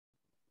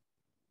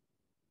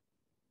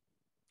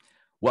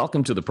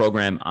Welcome to the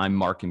program. I'm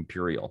Mark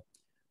Imperial.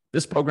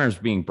 This program is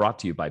being brought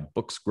to you by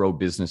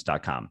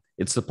booksgrowbusiness.com.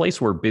 It's the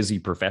place where busy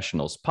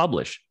professionals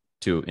publish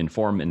to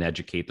inform and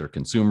educate their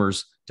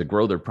consumers, to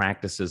grow their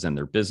practices and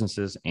their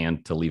businesses,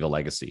 and to leave a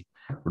legacy.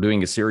 We're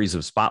doing a series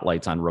of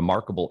spotlights on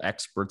remarkable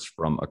experts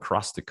from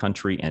across the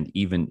country and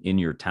even in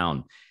your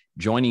town.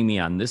 Joining me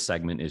on this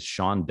segment is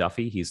Sean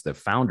Duffy. He's the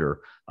founder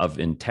of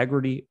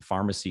Integrity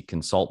Pharmacy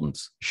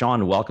Consultants.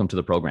 Sean, welcome to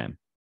the program.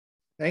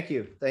 Thank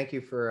you. Thank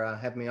you for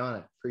having me on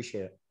it.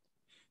 Appreciate it.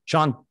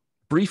 Sean,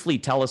 briefly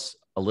tell us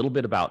a little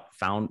bit about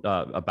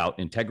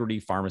Integrity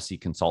Pharmacy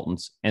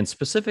Consultants, and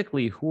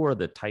specifically, who are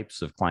the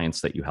types of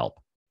clients that you help?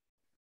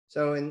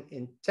 So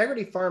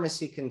Integrity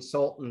Pharmacy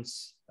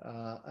Consultants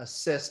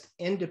assist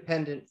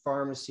independent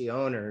pharmacy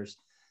owners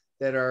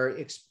that are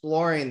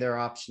exploring their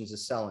options of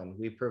selling.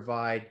 We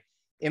provide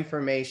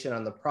information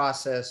on the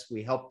process.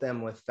 We help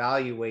them with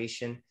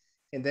valuation,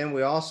 and then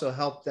we also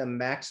help them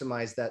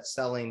maximize that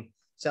selling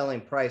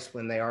price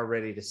when they are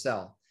ready to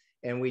sell.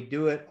 And we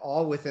do it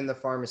all within the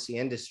pharmacy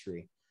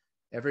industry.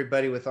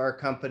 Everybody with our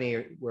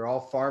company, we're all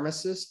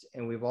pharmacists,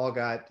 and we've all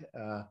got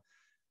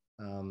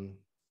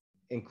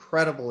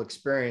incredible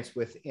experience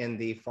within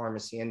the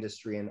pharmacy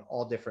industry in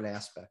all different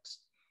aspects.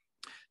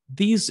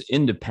 These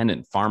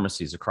independent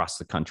pharmacies across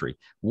the country,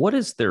 what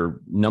is their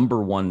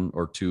number one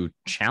or two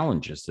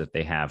challenges that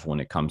they have when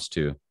it comes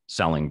to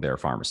selling their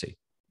pharmacy?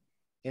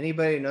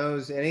 Anybody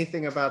knows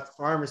anything about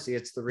pharmacy,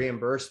 it's the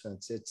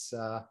reimbursements. It's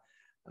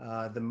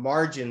the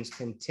margins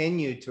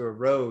continue to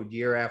erode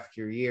year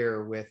after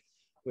year with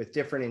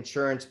different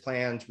insurance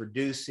plans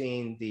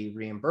reducing the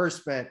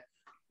reimbursement,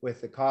 with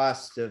the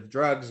cost of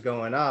drugs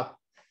going up.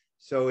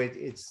 So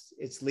it's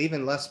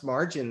leaving less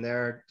margin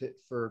there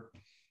for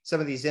some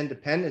of these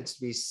independents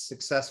to be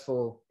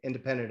successful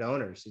independent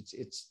owners.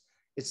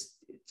 It's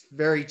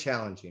very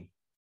challenging.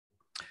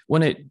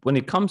 When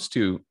it comes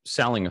to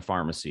selling a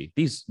pharmacy,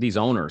 these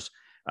owners,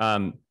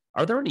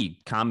 are there any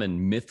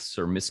common myths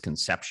or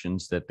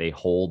misconceptions that they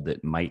hold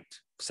that might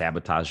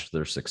sabotage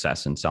their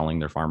success in selling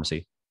their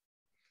pharmacy?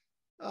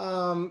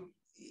 One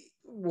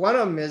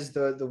of them is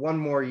the 1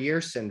 more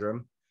year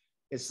syndrome.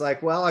 It's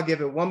like, well, I'll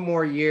give it 1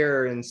 more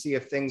year and see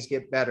if things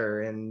get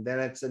better. And then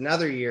it's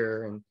another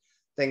year and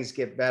things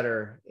get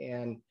better.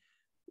 And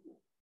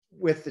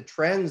with the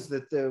trends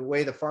that the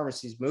way the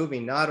pharmacy is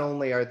moving, not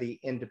only are the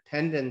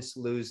independents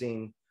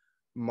losing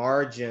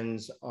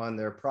margins on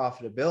their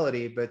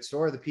profitability, but so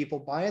are the people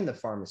buying the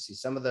pharmacy.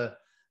 Some of the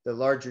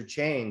larger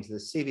chains, the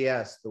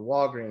CVS, the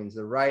Walgreens,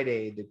 the Rite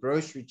Aid, the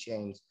grocery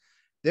chains,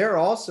 they're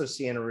also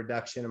seeing a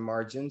reduction in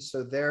margins.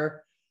 So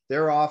they're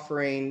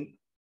offering,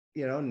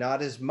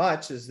 not as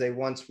much as they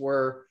once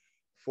were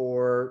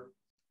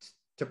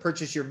to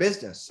purchase your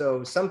business.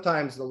 So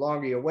sometimes the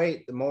longer you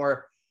wait, the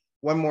more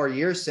 1 more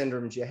year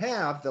syndromes you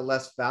have, the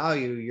less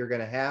value you're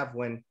going to have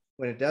when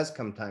it does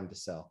come time to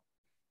sell.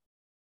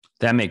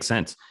 That makes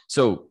sense.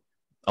 So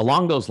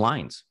along those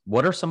lines,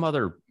 what are some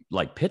other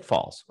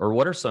pitfalls, or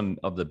what are some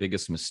of the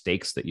biggest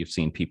mistakes that you've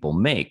seen people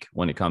make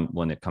when it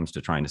comes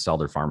to trying to sell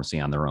their pharmacy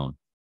on their own?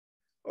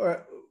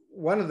 Or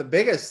one of the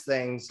biggest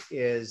things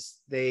is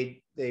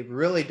they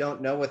really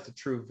don't know what the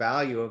true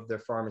value of their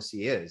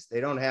pharmacy is. They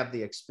don't have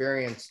the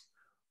experience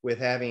with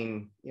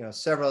having,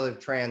 several other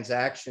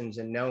transactions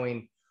and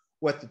knowing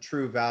what the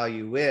true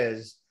value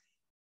is,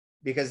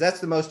 because that's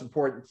the most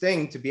important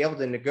thing. To be able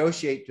to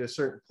negotiate to a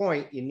certain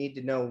point, you need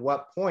to know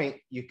what point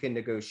you can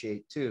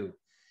negotiate to.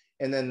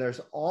 And then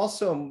there's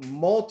also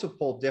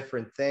multiple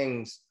different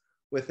things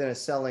within a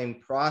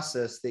selling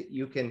process that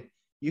you can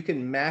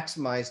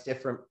maximize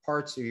different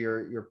parts of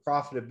your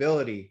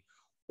profitability,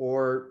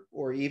 or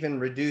even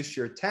reduce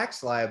your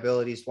tax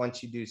liabilities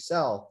once you do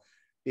sell.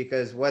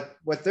 Because what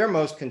they're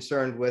most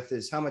concerned with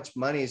is how much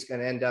money is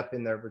going to end up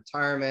in their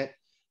retirement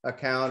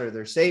account or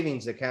their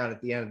savings account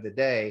at the end of the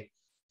day.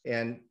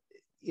 And,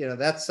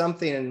 that's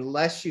something,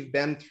 unless you've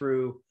been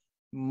through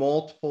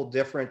multiple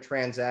different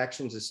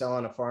transactions of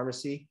selling a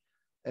pharmacy,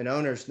 an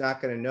owner's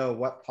not going to know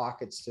what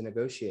pockets to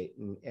negotiate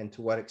and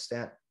to what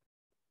extent.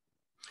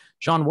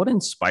 Sean, what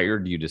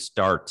inspired you to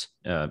start,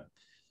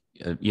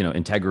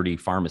 Integrity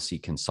Pharmacy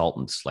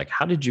Consultants?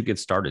 How did you get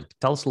started?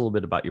 Tell us a little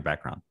bit about your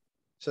background.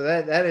 So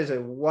that is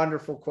a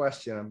wonderful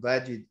question. I'm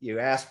glad you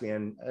asked me,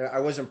 and I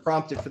wasn't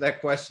prompted for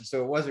that question,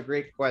 so it was a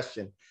great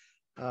question.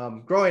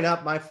 Growing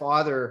up, my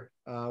father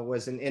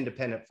was an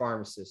independent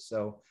pharmacist.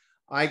 So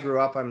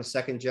I'm a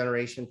second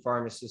generation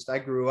pharmacist. I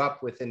grew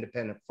up with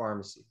independent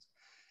pharmacies.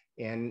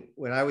 And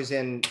when I was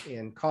in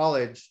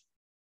college,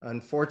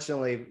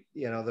 unfortunately,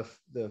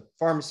 the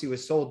pharmacy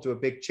was sold to a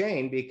big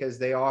chain because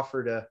they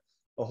offered a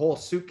whole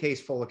suitcase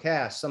full of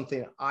cash,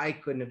 something I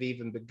couldn't have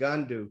even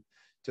begun to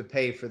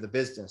pay for the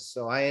business.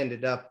 So I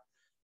ended up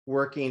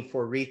working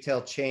for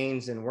retail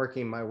chains and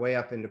working my way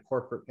up into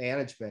corporate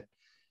management,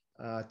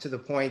 to the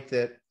point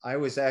that I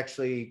was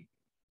actually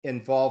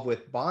involved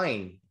with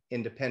buying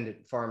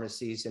independent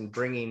pharmacies and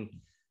bringing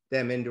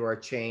them into our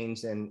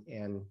chains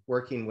and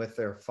working with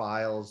their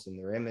files and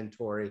their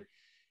inventory.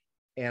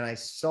 And I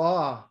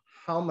saw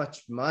how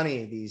much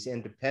money these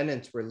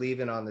independents were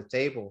leaving on the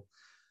table.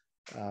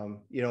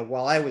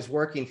 While I was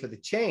working for the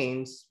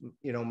chains,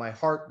 my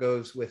heart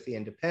goes with the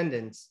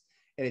independents,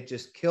 and it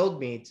just killed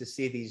me to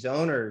see these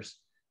owners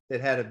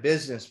that had a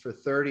business for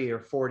 30 or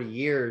 40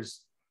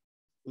 years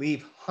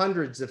leave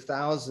hundreds of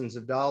thousands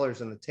of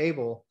dollars on the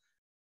table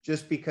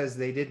just because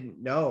they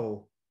didn't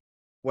know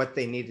what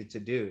they needed to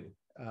do.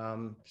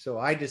 So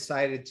I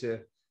decided to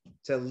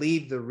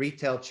leave the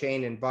retail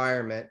chain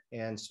environment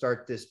and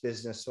start this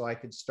business so I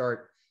could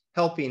start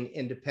helping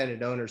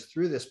independent owners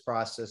through this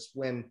process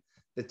when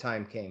the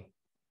time came.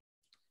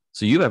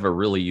 So you have a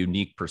really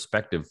unique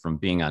perspective from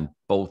being on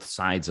both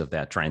sides of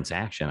that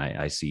transaction,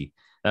 I see.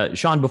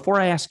 Sean, before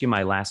I ask you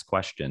my last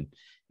question,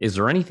 is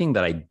there anything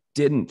that I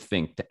didn't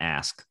think to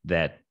ask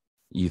that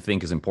you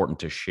think is important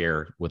to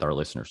share with our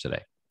listeners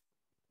today?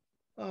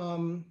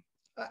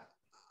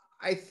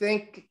 I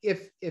think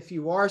if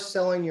you are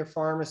selling your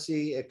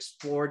pharmacy,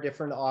 explore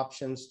different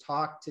options,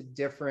 talk to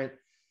different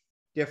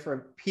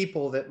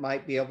people that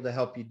might be able to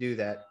help you do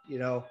that.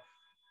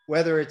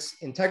 Whether it's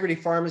Integrity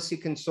Pharmacy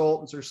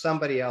Consultants or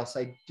somebody else,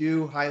 I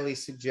do highly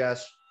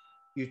suggest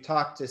you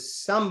talk to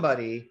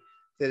somebody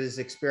that is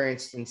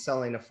experienced in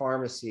selling a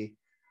pharmacy.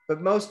 But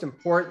most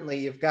importantly,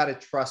 you've got to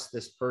trust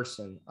this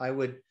person. I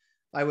would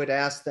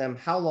ask them,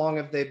 how long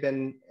have they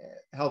been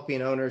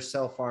helping owners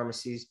sell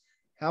pharmacies?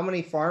 How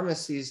many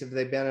pharmacies have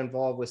they been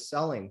involved with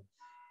selling?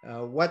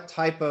 What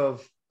type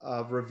of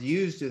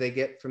reviews do they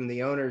get from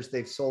the owners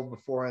they've sold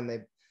before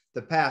in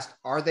the past?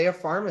 Are they a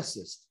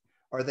pharmacist?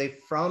 Are they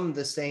from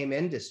the same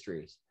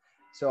industries?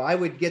 So I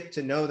would get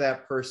to know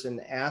that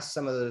person, ask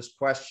some of those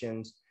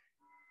questions.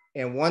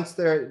 And once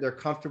they're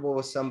comfortable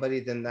with somebody,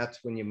 then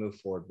that's when you move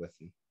forward with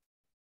them.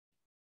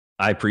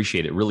 I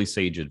appreciate it. Really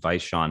sage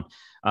advice, Sean.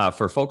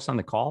 For folks on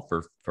the call,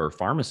 for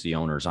pharmacy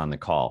owners on the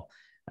call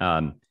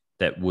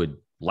that would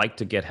like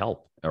to get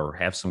help or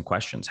have some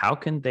questions, how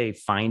can they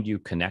find you,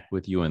 connect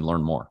with you, and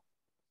learn more?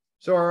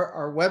 So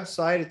our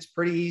website, it's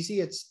pretty easy.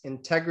 It's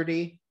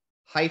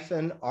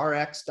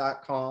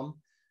integrity-rx.com.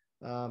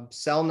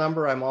 Cell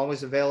number, I'm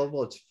always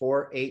available. It's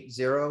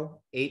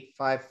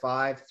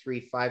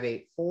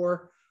 480-855-3584,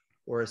 or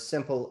a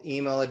simple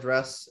email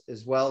address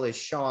as well as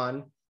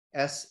Sean,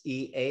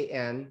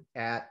 SEAN,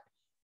 at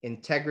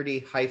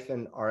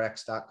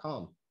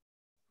integrity-rx.com.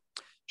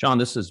 John,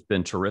 this has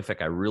been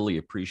terrific. I really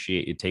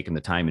appreciate you taking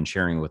the time and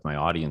sharing with my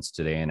audience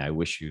today, and I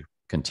wish you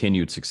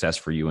continued success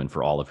for you and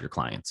for all of your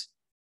clients.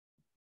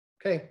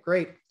 Okay,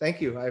 great.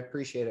 Thank you. I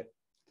appreciate it.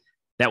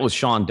 That was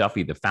Sean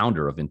Duffy, the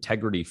founder of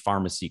Integrity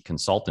Pharmacy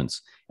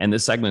Consultants. And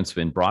this segment's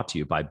been brought to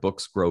you by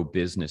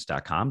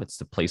booksgrowbusiness.com. It's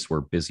the place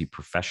where busy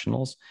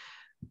professionals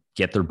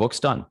get their books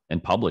done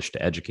and published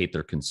to educate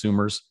their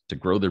consumers, to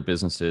grow their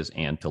businesses,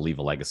 and to leave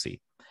a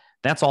legacy.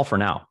 That's all for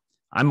now.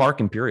 I'm Mark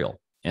Imperial,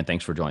 and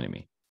thanks for joining me.